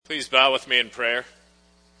Please bow with me in prayer.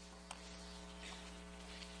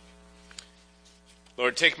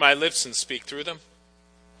 Lord, take my lips and speak through them.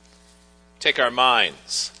 Take our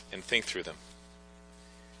minds and think through them.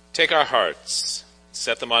 Take our hearts,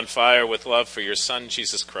 set them on fire with love for your Son,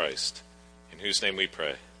 Jesus Christ, in whose name we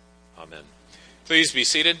pray. Amen. Please be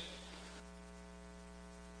seated.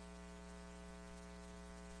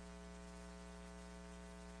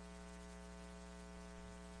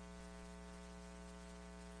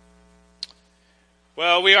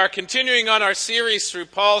 Well, we are continuing on our series through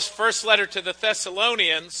Paul's first letter to the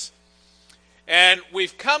Thessalonians, and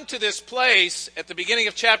we've come to this place at the beginning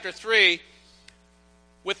of chapter 3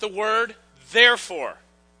 with the word therefore.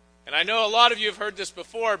 And I know a lot of you have heard this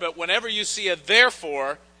before, but whenever you see a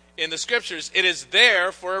therefore in the scriptures, it is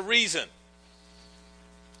there for a reason.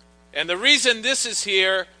 And the reason this is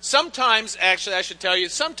here, sometimes, actually I should tell you,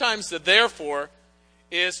 sometimes the therefore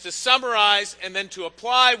is to summarize and then to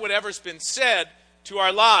apply whatever's been said to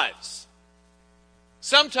our lives.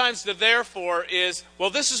 Sometimes the therefore is,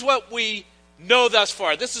 well, this is what we know thus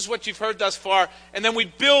far. This is what you've heard thus far, and then we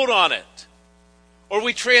build on it. Or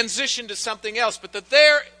we transition to something else. But the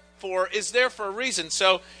therefore is there for a reason,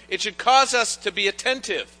 so it should cause us to be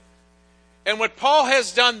attentive. And what Paul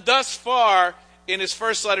has done thus far in his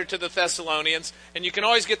first letter to the Thessalonians, and you can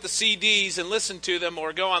always get the CDs and listen to them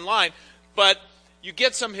or go online, but you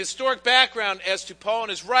get some historic background as to Paul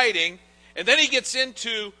and his writing. And then he gets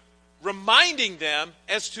into reminding them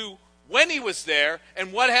as to when he was there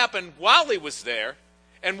and what happened while he was there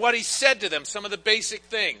and what he said to them, some of the basic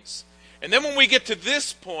things. And then when we get to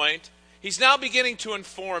this point, he's now beginning to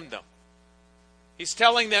inform them. He's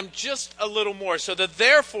telling them just a little more. So the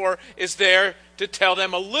therefore is there to tell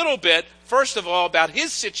them a little bit, first of all, about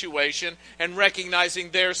his situation and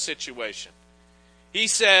recognizing their situation. He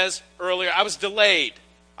says earlier, I was delayed.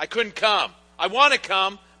 I couldn't come. I want to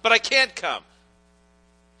come, but I can't come.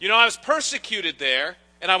 You know, I was persecuted there,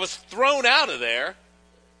 and I was thrown out of there,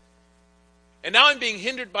 and now I'm being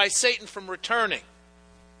hindered by Satan from returning.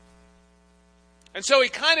 And so he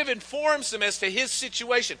kind of informs them as to his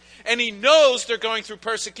situation, and he knows they're going through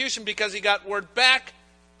persecution because he got word back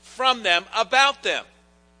from them about them.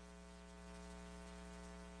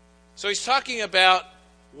 So he's talking about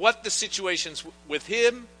what the situation's with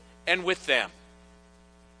him and with them.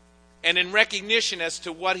 And in recognition as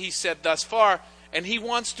to what he said thus far, and he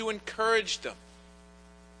wants to encourage them.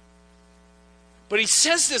 But he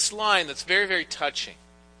says this line that's very, very touching.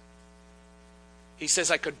 He says,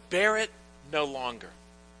 I could bear it no longer.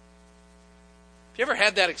 Have you ever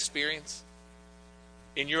had that experience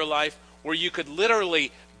in your life where you could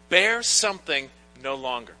literally bear something no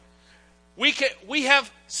longer? We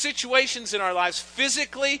have situations in our lives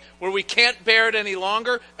physically where we can't bear it any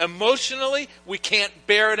longer. Emotionally, we can't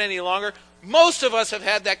bear it any longer. Most of us have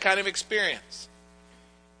had that kind of experience.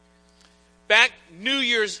 Back New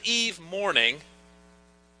Year's Eve morning,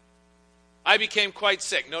 I became quite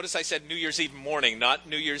sick. Notice I said New Year's Eve morning, not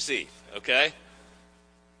New Year's Eve, okay?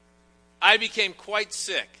 I became quite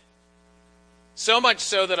sick. So much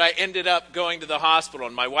so that I ended up going to the hospital,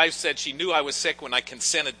 and my wife said she knew I was sick when I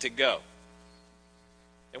consented to go.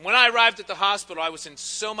 And when I arrived at the hospital, I was in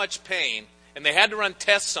so much pain, and they had to run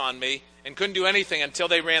tests on me and couldn't do anything until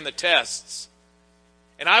they ran the tests.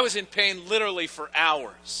 And I was in pain literally for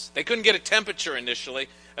hours. They couldn't get a temperature initially.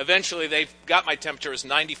 Eventually, they got my temperature as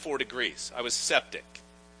 94 degrees. I was septic.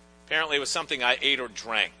 Apparently, it was something I ate or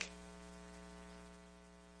drank.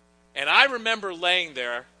 And I remember laying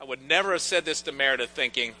there. I would never have said this to Meredith,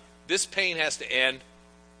 thinking, this pain has to end,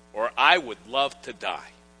 or I would love to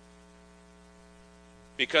die.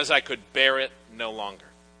 Because I could bear it no longer.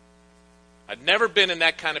 I'd never been in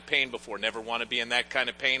that kind of pain before. Never want to be in that kind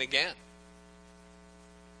of pain again.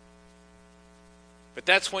 But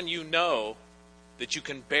that's when you know that you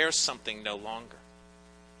can bear something no longer.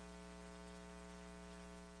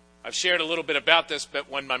 I've shared a little bit about this,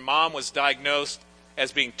 but when my mom was diagnosed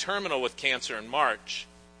as being terminal with cancer in March,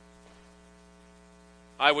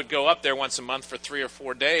 I would go up there once a month for 3 or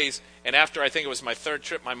 4 days, and after I think it was my third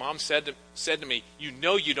trip, my mom said to me, you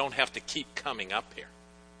know you don't have to keep coming up here.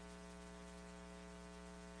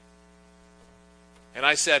 And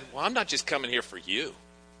I said, well, I'm not just coming here for you.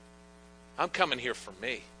 I'm coming here for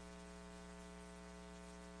me.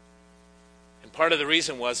 And part of the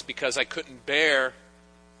reason was because I couldn't bear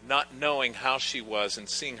not knowing how she was and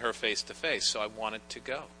seeing her face to face, so I wanted to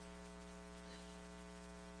go.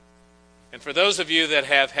 And for those of you that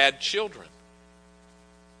have had children,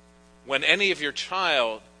 when any of your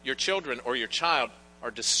children or your child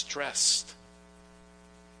are distressed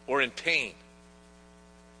or in pain,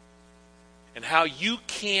 and how you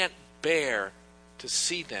can't bear to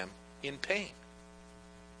see them in pain.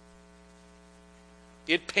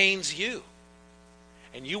 It pains you.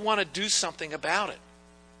 And you want to do something about it.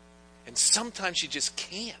 And sometimes you just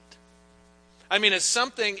can't. I mean, it's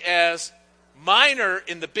something as minor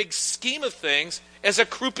in the big scheme of things as a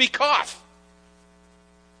croupy cough.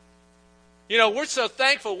 You know, we're so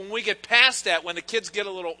thankful when we get past that, when the kids get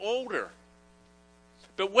a little older.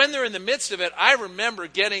 But when they're in the midst of it, I remember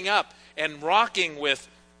getting up and rocking with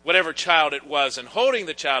whatever child it was and holding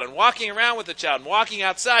the child and walking around with the child and walking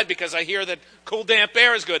outside because I hear that cool damp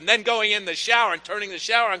air is good, and then going in the shower and turning the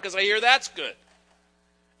shower on because I hear that's good.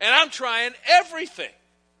 And I'm trying everything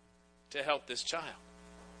to help this child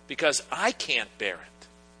because I can't bear it.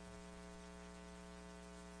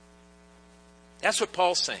 That's what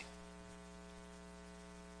Paul's saying.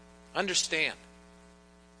 Understand.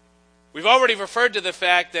 We've already referred to the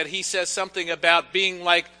fact that he says something about being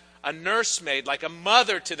like a nursemaid, like a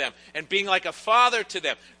mother to them, and being like a father to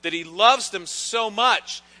them, that he loves them so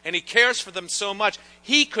much and he cares for them so much.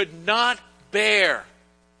 He could not bear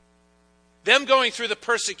them going through the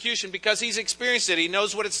persecution because he's experienced it. He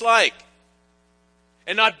knows what it's like.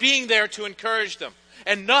 And not being there to encourage them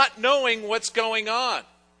and not knowing what's going on.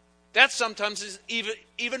 That sometimes is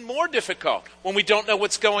even more difficult when we don't know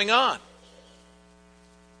what's going on.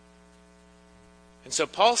 And so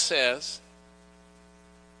Paul says,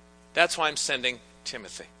 that's why I'm sending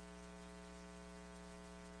Timothy.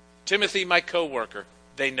 Timothy, my co-worker,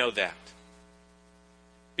 they know that.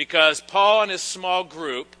 Because Paul and his small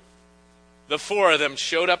group, the four of them,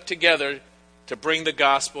 showed up together to bring the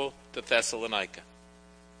gospel to Thessalonica.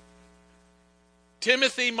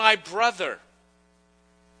 Timothy, my brother.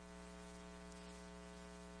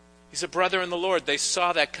 He's a brother in the Lord. They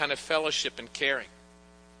saw that kind of fellowship and caring.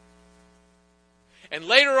 And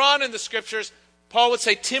later on in the scriptures, Paul would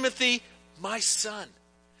say, Timothy, my son.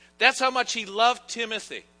 That's how much he loved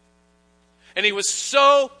Timothy. And he was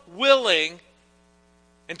so willing,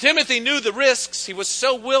 and Timothy knew the risks. He was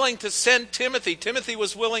so willing to send Timothy. Timothy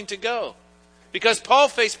was willing to go. Because Paul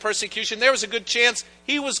faced persecution, there was a good chance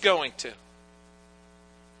he was going to.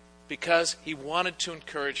 Because he wanted to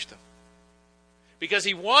encourage them. Because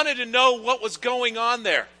he wanted to know what was going on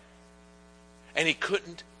there. And he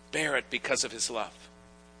couldn't bear it because of his love.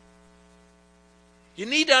 You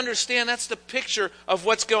need to understand that's the picture of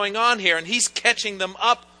what's going on here. And he's catching them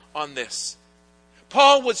up on this.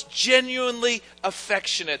 Paul was genuinely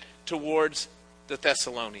affectionate towards the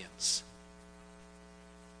Thessalonians.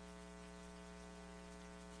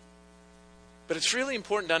 But it's really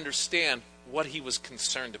important to understand what he was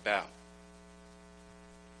concerned about.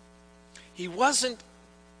 He wasn't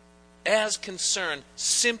as concerned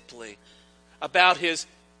simply about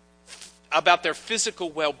their physical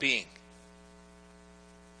well-being.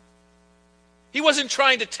 He wasn't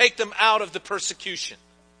trying to take them out of the persecution.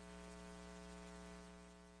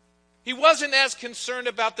 He wasn't as concerned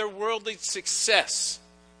about their worldly success.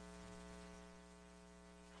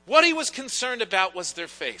 What he was concerned about was their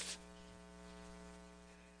faith.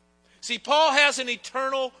 See, Paul has an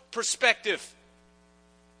eternal perspective.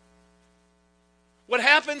 What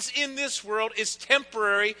happens in this world is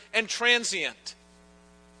temporary and transient.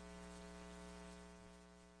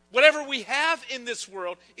 Whatever we have in this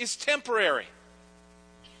world is temporary.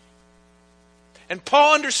 And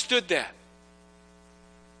Paul understood that.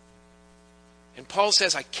 And Paul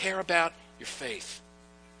says, I care about your faith.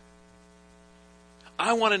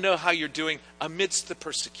 I want to know how you're doing amidst the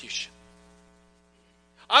persecution.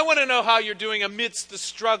 I want to know how you're doing amidst the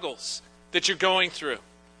struggles that you're going through.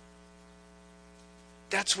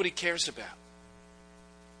 That's what he cares about.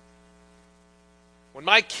 When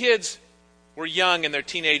my kids were young in their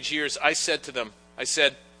teenage years, I said to them,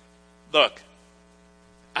 look,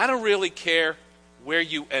 I don't really care where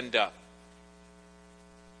you end up.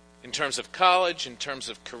 In terms of college, in terms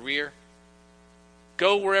of career.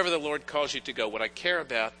 Go wherever the Lord calls you to go. What I care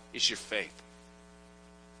about is your faith.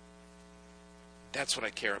 That's what I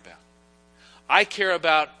care about. I care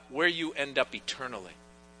about where you end up eternally.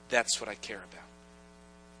 That's what I care about.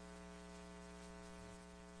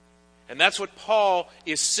 And that's what Paul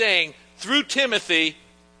is saying through Timothy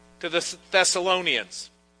to the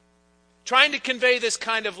Thessalonians. Trying to convey this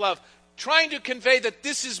kind of love. Trying to convey that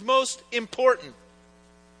this is most important.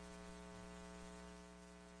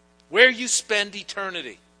 Where you spend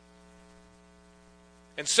eternity.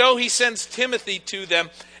 And so he sends Timothy to them.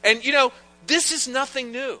 And you know, this is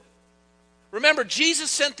nothing new. Remember, Jesus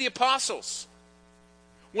sent the apostles.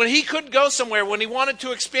 When he couldn't go somewhere, when he wanted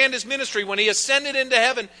to expand his ministry, when he ascended into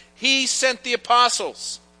heaven, he sent the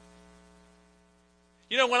apostles.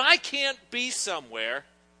 You know, when I can't be somewhere,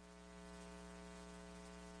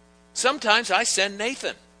 Sometimes I send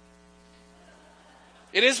Nathan.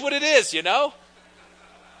 It is what it is, you know?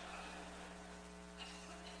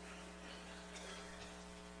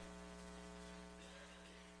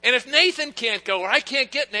 And if Nathan can't go, or I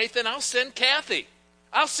can't get Nathan, I'll send Kathy.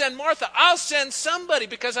 I'll send Martha. I'll send somebody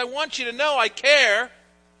because I want you to know I care.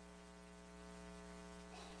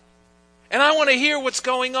 And I want to hear what's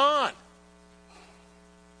going on.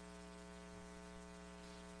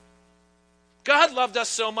 God loved us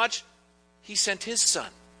so much, He sent His Son.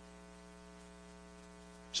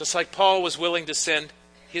 Just like Paul was willing to send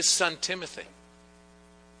his son Timothy.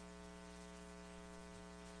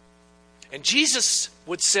 And Jesus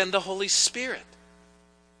would send the Holy Spirit.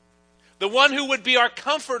 The one who would be our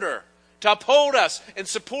comforter, to uphold us and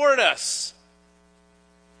support us.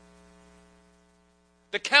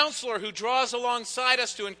 The counselor who draws alongside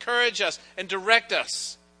us to encourage us and direct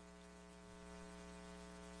us.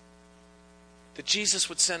 That Jesus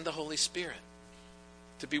would send the Holy Spirit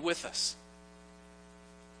to be with us.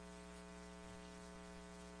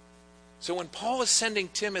 So when Paul is sending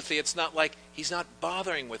Timothy, it's not like he's not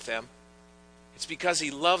bothering with them. It's because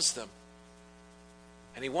he loves them.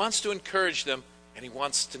 And he wants to encourage them, and he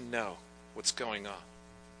wants to know what's going on.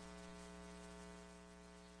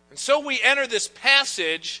 And so we enter this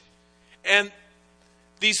passage, and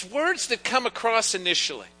these words that come across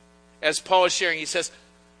initially, as Paul is sharing, he says,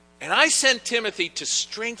 and I sent Timothy to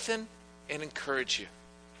strengthen and encourage you.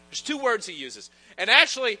 There's two words he uses. And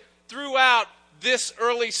actually, throughout this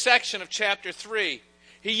early section of chapter 3,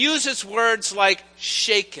 he uses words like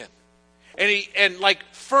shaken and like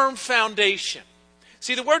firm foundation.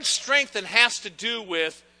 See, the word strengthen has to do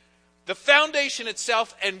with the foundation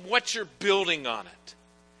itself and what you're building on it.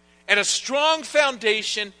 And a strong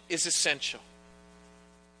foundation is essential.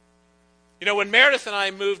 You know, when Meredith and I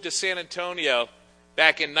moved to San Antonio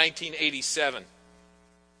back in 1987,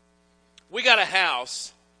 we got a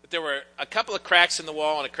house, but there were a couple of cracks in the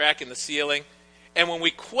wall and a crack in the ceiling. And when we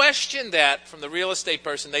questioned that from the real estate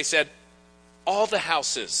person, they said, all the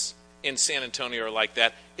houses in San Antonio are like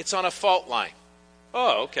that. It's on a fault line.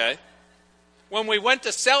 Oh, okay. When we went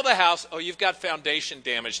to sell the house, oh, you've got foundation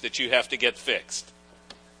damage that you have to get fixed.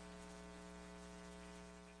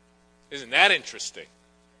 Isn't that interesting?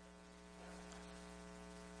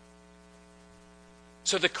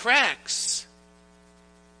 So the cracks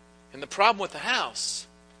and the problem with the house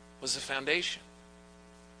was the foundation.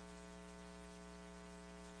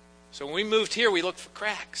 So when we moved here, we looked for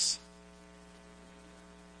cracks.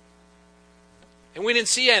 And we didn't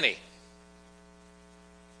see any.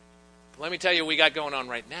 But let me tell you what we got going on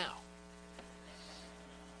right now.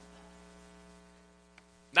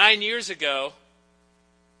 9 years ago,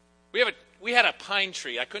 we had a pine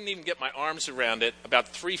tree. I couldn't even get my arms around it, about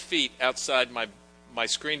 3 feet outside my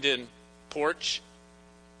screened-in porch,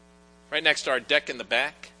 right next to our deck in the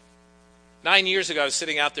back. 9 years ago, I was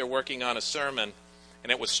sitting out there working on a sermon,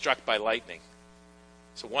 and it was struck by lightning.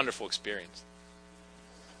 It's a wonderful experience.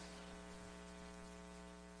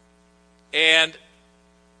 And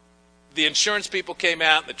the insurance people came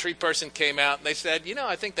out, and the tree person came out, and they said, you know,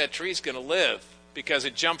 I think that tree's going to live because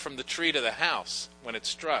it jumped from the tree to the house when it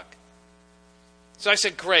struck. So I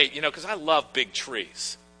said, great, you know, because I love big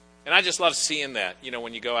trees. And I just love seeing that, you know,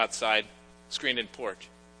 when you go outside, screened-in porch.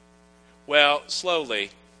 Well,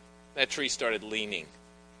 slowly, that tree started leaning.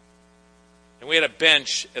 And we had a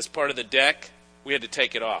bench as part of the deck. We had to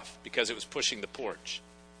take it off because it was pushing the porch.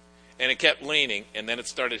 And it kept leaning, and then it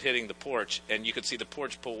started hitting the porch, and you could see the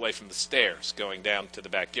porch pull away from the stairs going down to the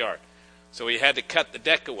backyard. So we had to cut the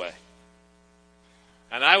deck away.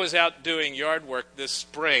 And I was out doing yard work this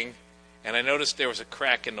spring, and I noticed there was a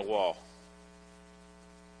crack in the wall.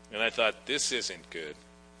 And I thought, this isn't good.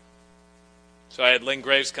 So I had Lynn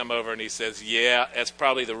Graves come over, and he says, yeah, that's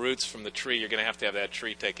probably the roots from the tree. You're going to have that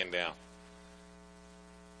tree taken down.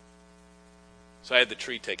 So I had the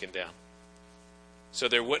tree taken down so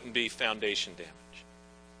there wouldn't be foundation damage.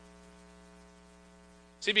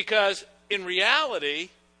 See, because in reality,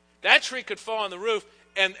 that tree could fall on the roof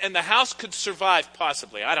and the house could survive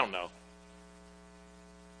possibly. I don't know.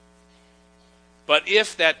 But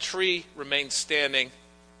if that tree remains standing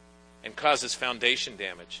and causes foundation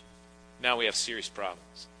damage, now we have serious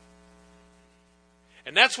problems.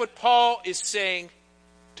 And that's what Paul is saying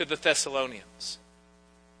to the Thessalonians.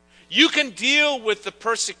 You can deal with the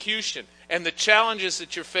persecution and the challenges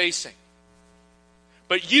that you're facing.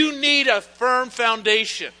 But you need a firm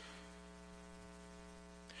foundation.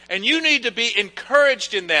 And you need to be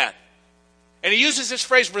encouraged in that. And he uses this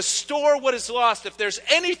phrase, restore what is lost. If there's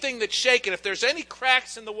anything that's shaken, if there's any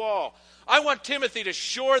cracks in the wall, I want Timothy to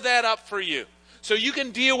shore that up for you so you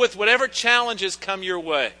can deal with whatever challenges come your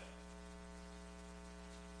way.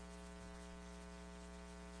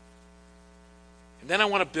 then I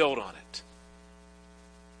want to build on it.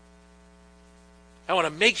 I want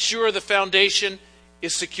to make sure the foundation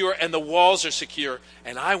is secure and the walls are secure,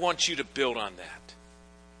 and I want you to build on that.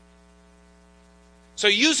 So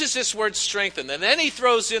he uses this word strengthen, and then he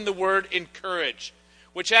throws in the word encourage,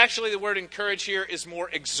 which actually the word encourage here is more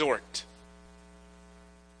exhort.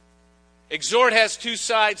 Exhort has two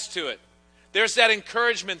sides to it. There's that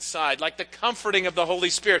encouragement side, like the comforting of the Holy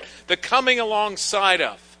Spirit, the coming alongside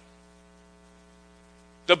of,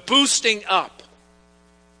 the boosting up.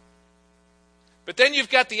 But then you've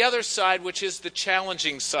got the other side, which is the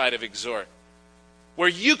challenging side of exhort, where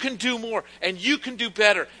you can do more, and you can do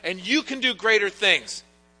better, and you can do greater things.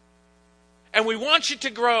 And we want you to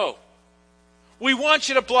grow. We want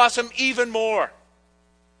you to blossom even more.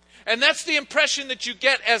 And that's the impression that you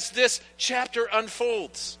get as this chapter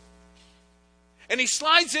unfolds. And he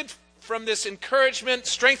slides it from this encouragement,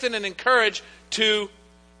 strengthen and encourage, to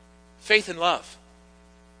faith and love.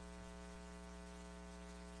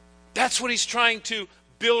 That's what he's trying to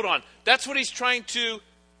build on. That's what he's trying to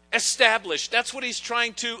establish. That's what he's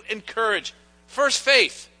trying to encourage. First,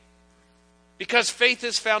 faith. Because faith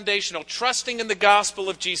is foundational. Trusting in the gospel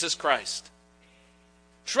of Jesus Christ.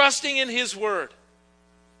 Trusting in his word.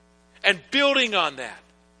 And building on that.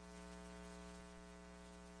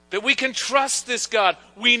 That we can trust this God.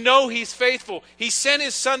 We know he's faithful. He sent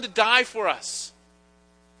his son to die for us.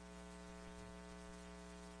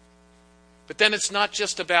 But then it's not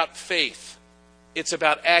just about faith. It's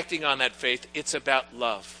about acting on that faith. It's about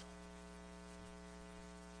love.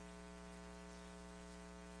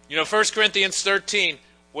 You know, 1 Corinthians 13,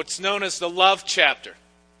 what's known as the love chapter,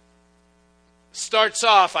 starts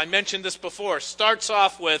off, I mentioned this before, starts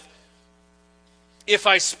off with, if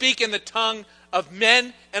I speak in the tongue of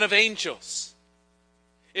men and of angels,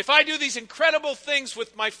 if I do these incredible things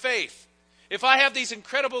with my faith, if I have these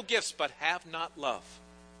incredible gifts but have not love,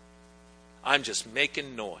 I'm just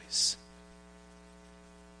making noise.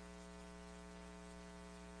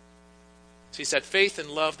 See, it's that faith and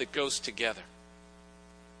love that goes together.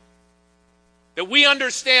 That we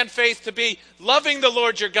understand faith to be loving the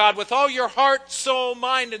Lord your God with all your heart, soul,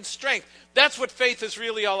 mind, and strength. That's what faith is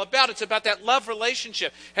really all about. It's about that love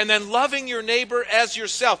relationship. And then loving your neighbor as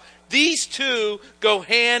yourself. These two go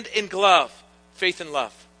hand in glove. Faith and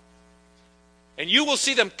love. And you will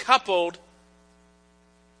see them coupled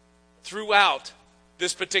throughout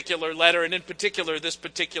this particular letter, and in particular this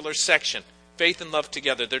particular section. Faith and love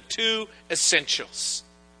together. They're two essentials.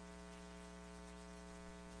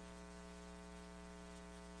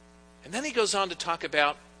 And then he goes on to talk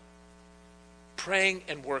about praying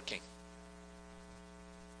and working.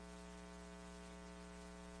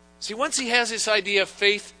 See, once he has this idea of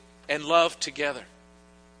faith and love together,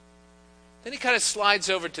 then he kind of slides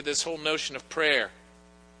over to this whole notion of prayer.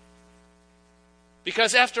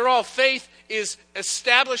 Because after all, faith is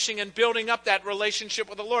establishing and building up that relationship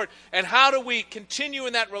with the Lord. And how do we continue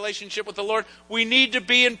in that relationship with the Lord? We need to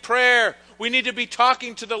be in prayer. We need to be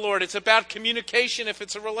talking to the Lord. It's about communication if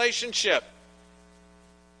it's a relationship.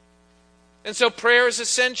 And so prayer is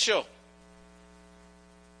essential.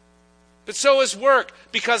 But so is work,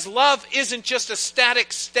 because love isn't just a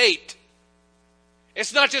static state.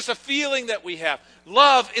 It's not just a feeling that we have.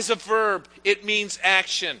 Love is a verb. It means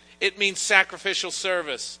action. It means sacrificial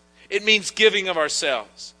service. It means giving of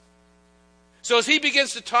ourselves. So as he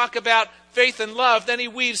begins to talk about faith and love, then he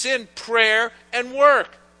weaves in prayer and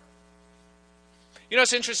work. You know,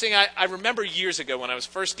 it's interesting. I remember years ago when I was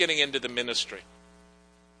first getting into the ministry,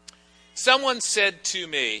 someone said to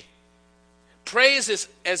me, pray as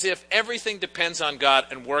if everything depends on God,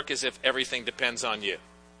 and work as if everything depends on you.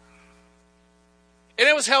 And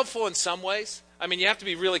it was helpful in some ways. I mean, you have to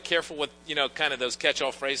be really careful with, kind of those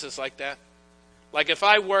catch-all phrases like that. Like, if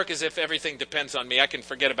I work as if everything depends on me, I can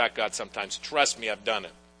forget about God sometimes. Trust me, I've done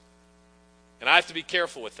it. And I have to be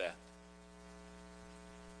careful with that.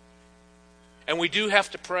 And we do have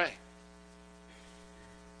to pray.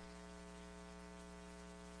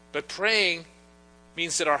 But praying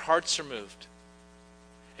means that our hearts are moved.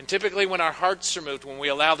 And typically when our hearts are moved, when we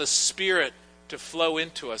allow the Spirit to flow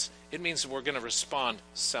into us, it means that we're going to respond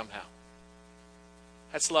somehow.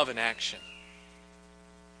 That's love in action.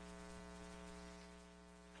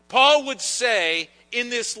 Paul would say in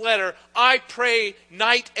this letter, I pray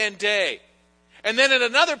night and day. And then in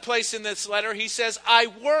another place in this letter, he says, I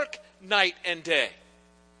work night and day.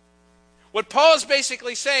 What Paul is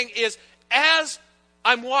basically saying is, as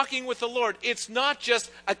I'm walking with the Lord, it's not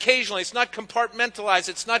just occasionally, it's not compartmentalized,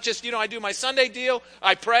 it's not just, I do my Sunday deal,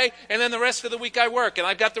 I pray, and then the rest of the week I work, and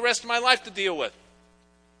I've got the rest of my life to deal with.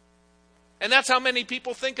 And that's how many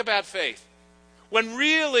people think about faith. When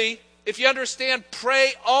really, if you understand,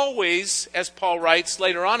 pray always, as Paul writes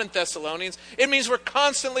later on in Thessalonians, it means we're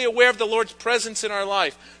constantly aware of the Lord's presence in our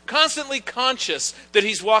life, constantly conscious that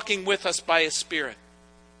He's walking with us by His Spirit,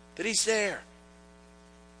 that He's there.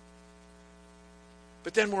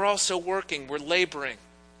 But then we're also working, we're laboring,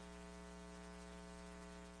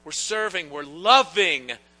 we're serving, we're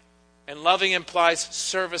loving, and loving implies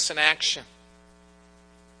service and action.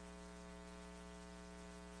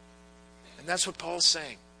 And that's what Paul's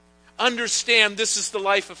saying. Understand this is the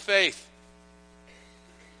life of faith.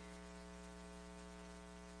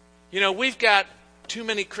 You know, we've got too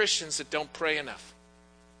many Christians that don't pray enough.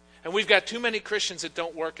 And we've got too many Christians that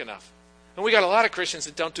don't work enough. And we got a lot of Christians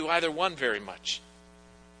that don't do either one very much.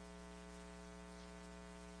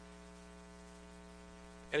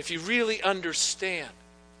 And if you really understand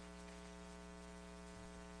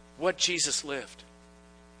what Jesus lived,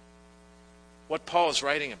 what Paul is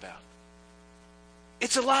writing about,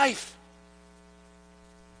 it's a life.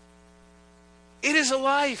 It is a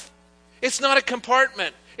life. It's not a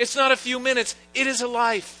compartment. It's not a few minutes. It is a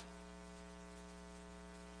life.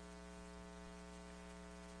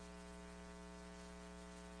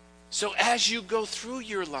 So as you go through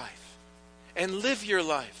your life and live your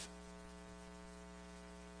life,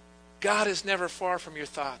 God is never far from your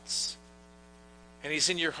thoughts. And He's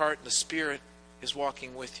in your heart, and the Spirit is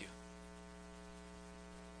walking with you.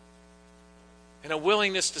 And a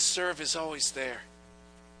willingness to serve is always there.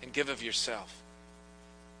 And give of yourself.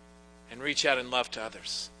 And reach out in love to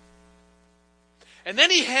others. And then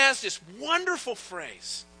he has this wonderful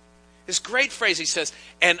phrase. This great phrase. He says,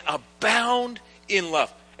 and abound in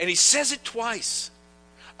love. And he says it twice.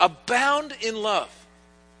 Abound in love.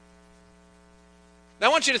 Now I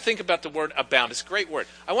want you to think about the word abound. It's a great word.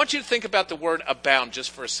 I want you to think about the word abound just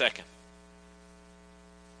for a second.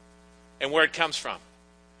 And where it comes from.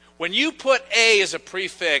 When you put a as a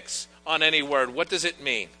prefix on any word, what does it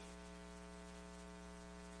mean?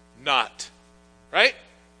 Not. Right?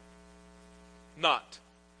 Not.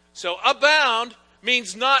 So abound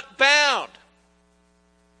means not bound.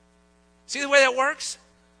 See the way that works?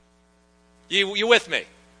 You with me?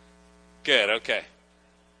 Good, okay.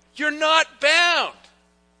 You're not bound.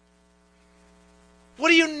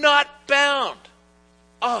 What are you not bound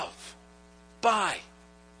of? By?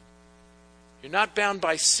 You're not bound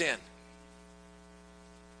by sin.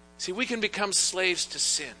 See, we can become slaves to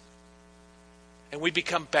sin. And we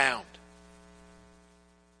become bound.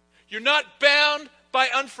 You're not bound by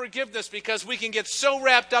unforgiveness because we can get so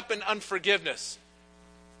wrapped up in unforgiveness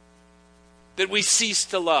that we cease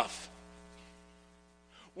to love.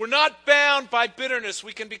 We're not bound by bitterness.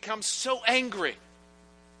 We can become so angry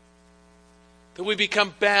that we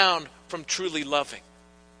become bound from truly loving.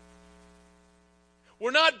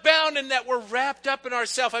 We're not bound in that we're wrapped up in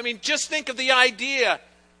ourselves. I mean, just think of the idea,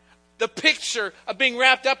 the picture of being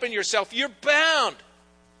wrapped up in yourself. You're bound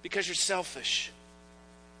because you're selfish.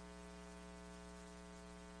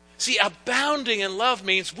 See, abounding in love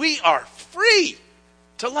means we are free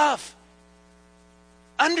to love.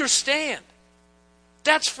 Understand.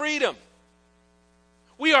 That's freedom.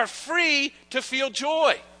 We are free to feel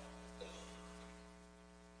joy.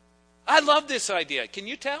 I love this idea. Can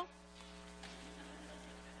you tell?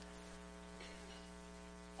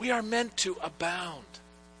 We are meant to abound.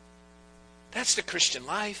 That's the Christian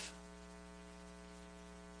life.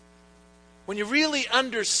 When you really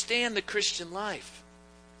understand the Christian life,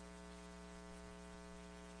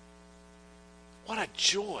 what a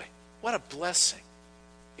joy, what a blessing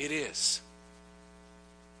it is.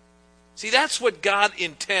 See, that's what God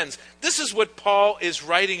intends. This is what Paul is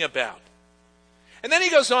writing about. And then he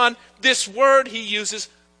goes on, this word he uses,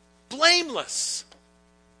 blameless.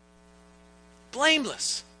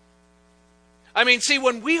 Blameless. I mean, see,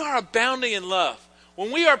 when we are abounding in love,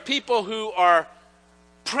 when we are people who are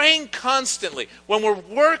praying constantly, when we're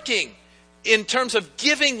working in terms of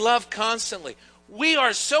giving love constantly, we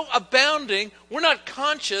are so abounding, we're not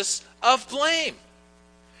conscious of blame.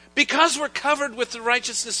 Because we're covered with the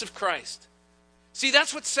righteousness of Christ. See,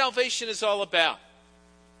 that's what salvation is all about.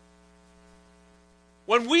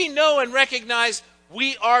 When we know and recognize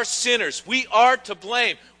we are sinners, we are to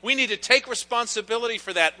blame, we need to take responsibility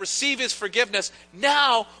for that, receive His forgiveness.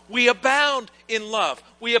 Now we abound in love.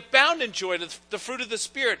 We abound in joy, the fruit of the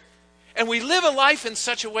Spirit. And we live a life in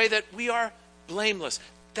such a way that we are blameless.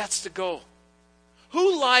 That's the goal.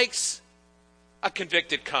 Who likes a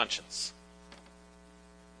convicted conscience?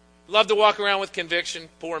 Love to walk around with conviction,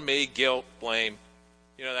 poor me, guilt, blame,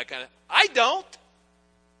 that kind of. I don't.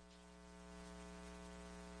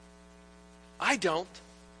 I don't.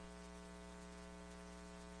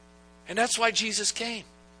 And that's why Jesus came.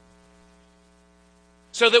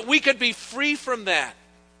 so that we could be free from that.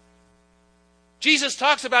 Jesus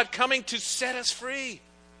talks about coming to set us free.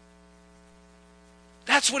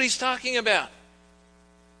 That's what he's talking about.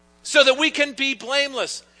 So that we can be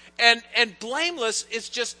blameless. And blameless is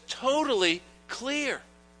just totally clear,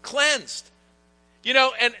 cleansed. You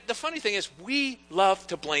know, and the funny thing is, we love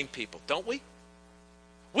to blame people, don't we?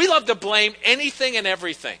 We love to blame anything and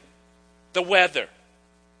everything. The weather,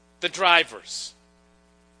 the drivers,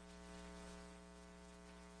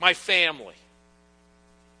 my family,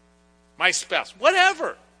 my spouse,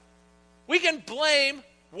 whatever. We can blame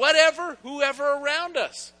whatever, whoever around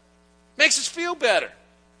us. Makes us feel better,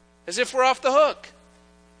 as if we're off the hook.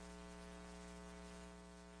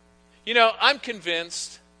 You know, I'm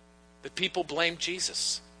convinced that people blame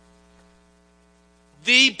Jesus,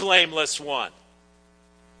 the blameless one,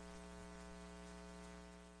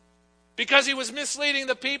 because he was misleading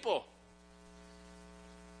the people.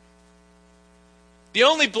 The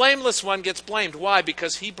only blameless one gets blamed. Why?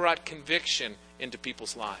 Because he brought conviction into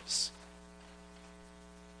people's lives.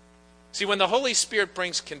 See, when the Holy Spirit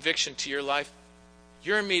brings conviction to your life,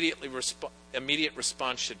 your immediate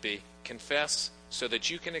response should be confess, so that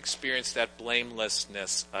you can experience that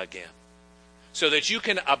blamelessness again. So that you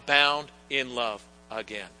can abound in love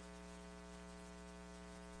again.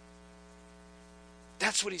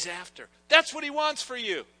 That's what he's after. That's what he wants for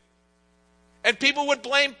you. And people would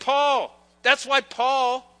blame Paul. That's why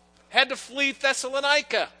Paul had to flee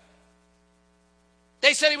Thessalonica.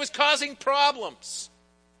 They said he was causing problems.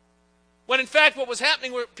 When in fact what was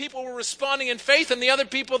happening were people were responding in faith, and the other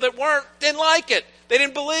people that weren't didn't like it. They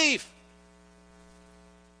didn't believe.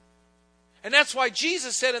 And that's why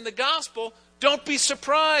Jesus said in the gospel, don't be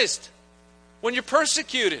surprised when you're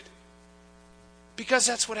persecuted. Because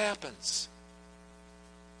that's what happens.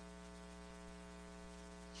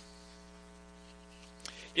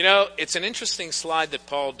 You know, it's an interesting slide that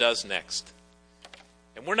Paul does next.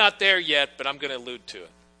 And we're not there yet, but I'm going to allude to it.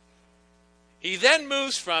 He then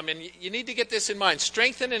moves from, and you need to get this in mind,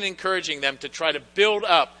 strengthen and encouraging them to try to build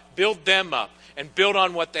them up, and build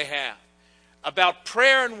on what they have. About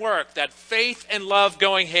prayer and work, that faith and love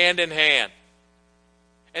going hand in hand.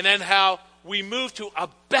 And then how we move to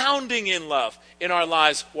abounding in love in our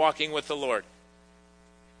lives, walking with the Lord.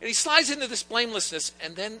 And he slides into this blamelessness,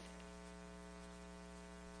 and then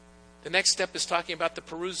the next step is talking about the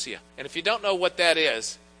Perusia. And if you don't know what that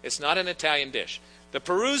is, it's not an Italian dish. The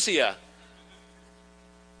Perusia,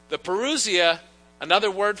 another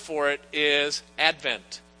word for it is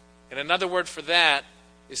Advent. And another word for that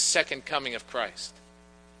is second coming of Christ.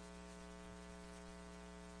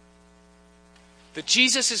 That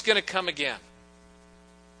Jesus is going to come again.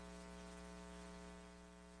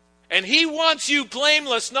 And he wants you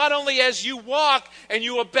blameless, not only as you walk and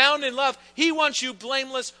you abound in love, he wants you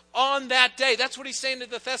blameless on that day. That's what he's saying to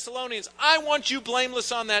the Thessalonians. I want you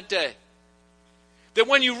blameless on that day. That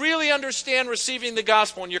when you really understand receiving the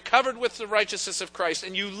gospel and you're covered with the righteousness of Christ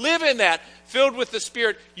and you live in that, filled with the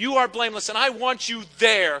Spirit, you are blameless. And I want you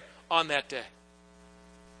there on that day.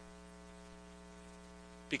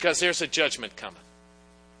 Because there's a judgment coming.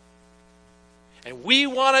 And we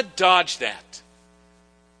want to dodge that.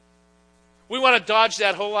 We want to dodge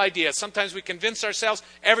that whole idea. Sometimes we convince ourselves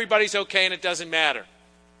everybody's okay and it doesn't matter.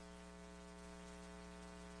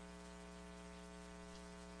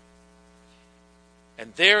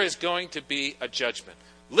 And there is going to be a judgment.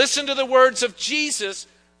 Listen to the words of Jesus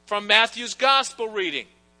from Matthew's gospel reading.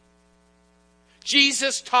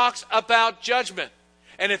 Jesus talks about judgment.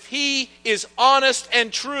 And if he is honest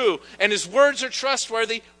and true and his words are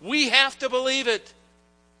trustworthy, we have to believe it.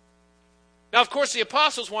 Now, of course, the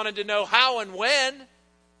apostles wanted to know how and when.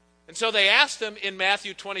 And so they asked him in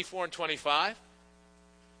Matthew 24 and 25.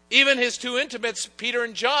 Even his two intimates, Peter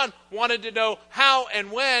and John, wanted to know how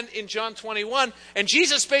and when in John 21. And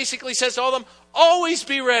Jesus basically says to all of them, always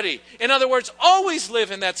be ready. In other words, always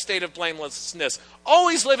live in that state of blamelessness.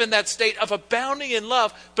 Always live in that state of abounding in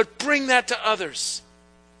love, but bring that to others.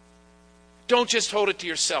 Don't just hold it to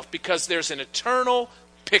yourself, because there's an eternal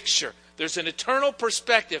picture. There's an eternal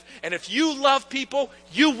perspective. And if you love people,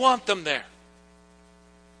 you want them there.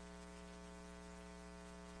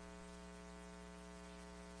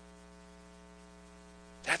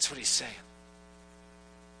 That's what he's saying.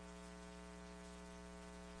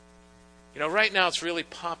 You know, right now it's really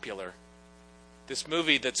popular. This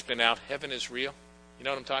movie that's been out, Heaven is Real. You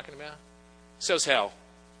know what I'm talking about? So's hell.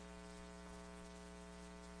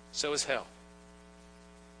 So is hell.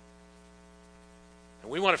 And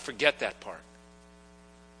we want to forget that part.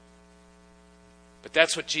 But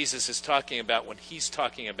that's what Jesus is talking about when he's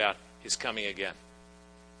talking about his coming again.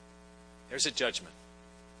 There's a judgment.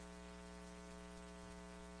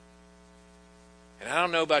 And I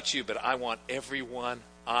don't know about you, but I want everyone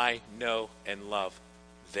I know and love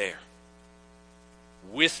there.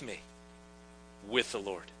 With me. With the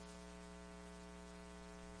Lord.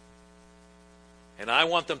 And I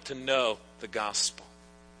want them to know the gospel.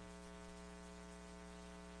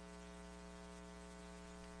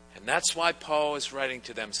 And that's why Paul is writing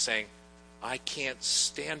to them saying, I can't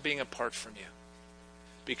stand being apart from you.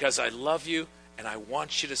 Because I love you and I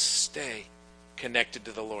want you to stay connected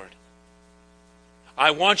to the Lord.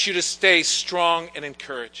 I want you to stay strong and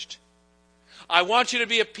encouraged. I want you to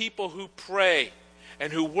be a people who pray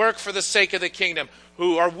and who work for the sake of the kingdom,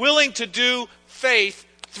 who are willing to do faith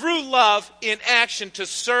through love in action to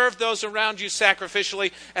serve those around you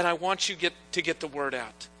sacrificially. And I want you to get the word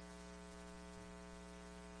out.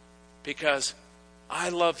 Because I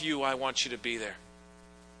love you, I want you to be there.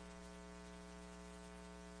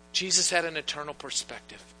 Jesus had an eternal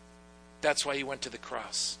perspective. That's why he went to the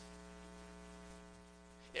cross.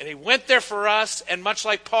 And he went there for us, and much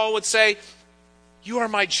like Paul would say, you are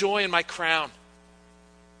my joy and my crown.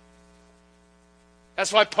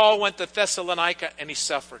 That's why Paul went to Thessalonica and he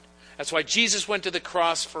suffered. That's why Jesus went to the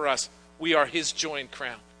cross for us. We are his joy and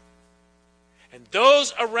crown. And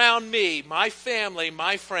those around me, my family,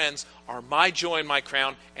 my friends, are my joy and my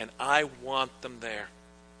crown, and I want them there.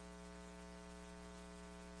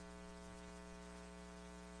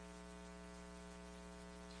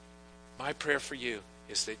 My prayer for you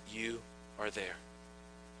is that you are there.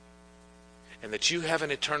 And that you have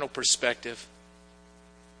an eternal perspective.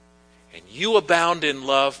 And you abound in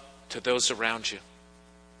love to those around you.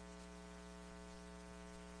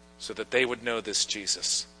 So that they would know this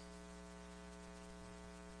Jesus.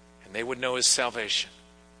 And they would know his salvation.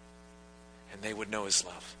 And they would know his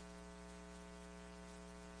love.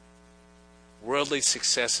 Worldly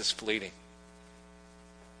success is fleeting.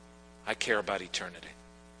 I care about eternity.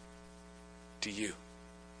 Do you?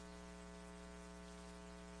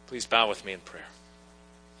 Please bow with me in prayer.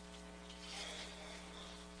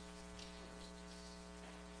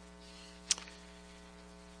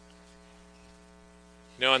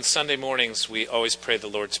 You know, on Sunday mornings, we always pray the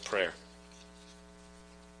Lord's Prayer.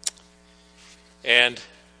 And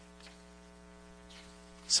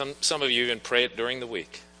some of you even pray it during the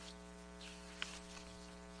week.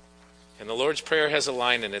 And the Lord's Prayer has a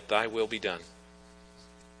line in it, thy will be done.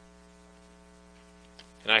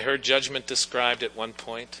 And I heard judgment described at one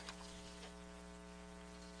point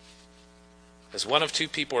as one of two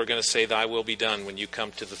people are going to say, thy will be done when you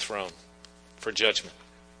come to the throne for judgment.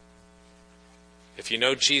 If you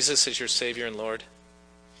know Jesus as your Savior and Lord,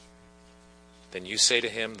 then you say to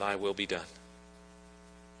him, thy will be done.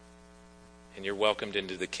 And you're welcomed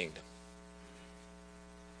into the kingdom.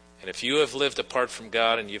 And if you have lived apart from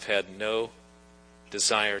God and you've had no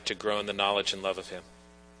desire to grow in the knowledge and love of him,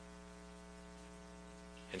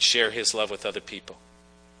 and share his love with other people,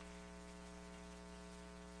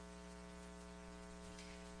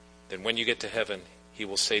 then when you get to heaven, he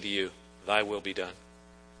will say to you, thy will be done.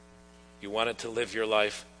 You wanted to live your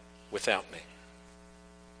life without me.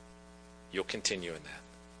 You'll continue in that.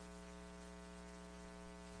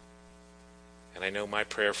 And I know my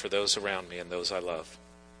prayer for those around me and those I love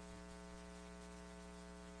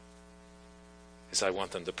is I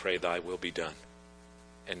want them to pray, thy will be done,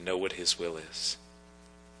 and know what his will is.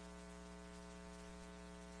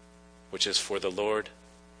 Which is for the Lord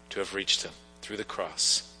to have reached them through the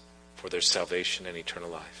cross for their salvation and eternal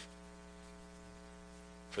life.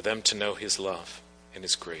 For them to know his love and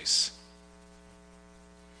his grace.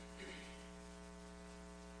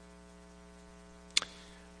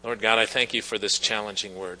 Lord God, I thank you for this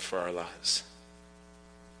challenging word for our lives.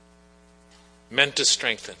 Meant to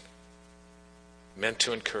strengthen, meant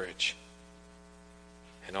to encourage,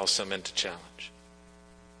 and also meant to challenge.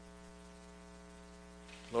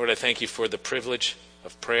 Lord, I thank you for the privilege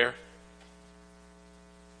of prayer,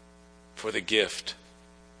 for the gift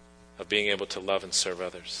of being able to love and serve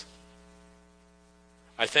others.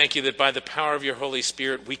 I thank you that by the power of your Holy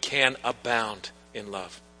Spirit, we can abound in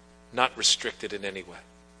love, not restricted in any way,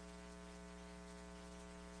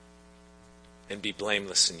 and be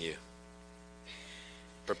blameless in you,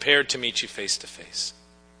 prepared to meet you face to face.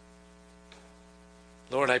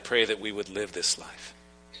 Lord, I pray that we would live this life.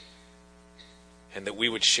 And that we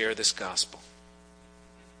would share this gospel.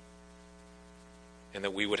 And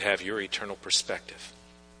that we would have your eternal perspective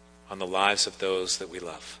on the lives of those that we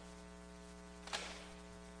love.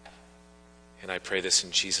 And I pray this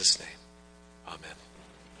in Jesus' name. Amen.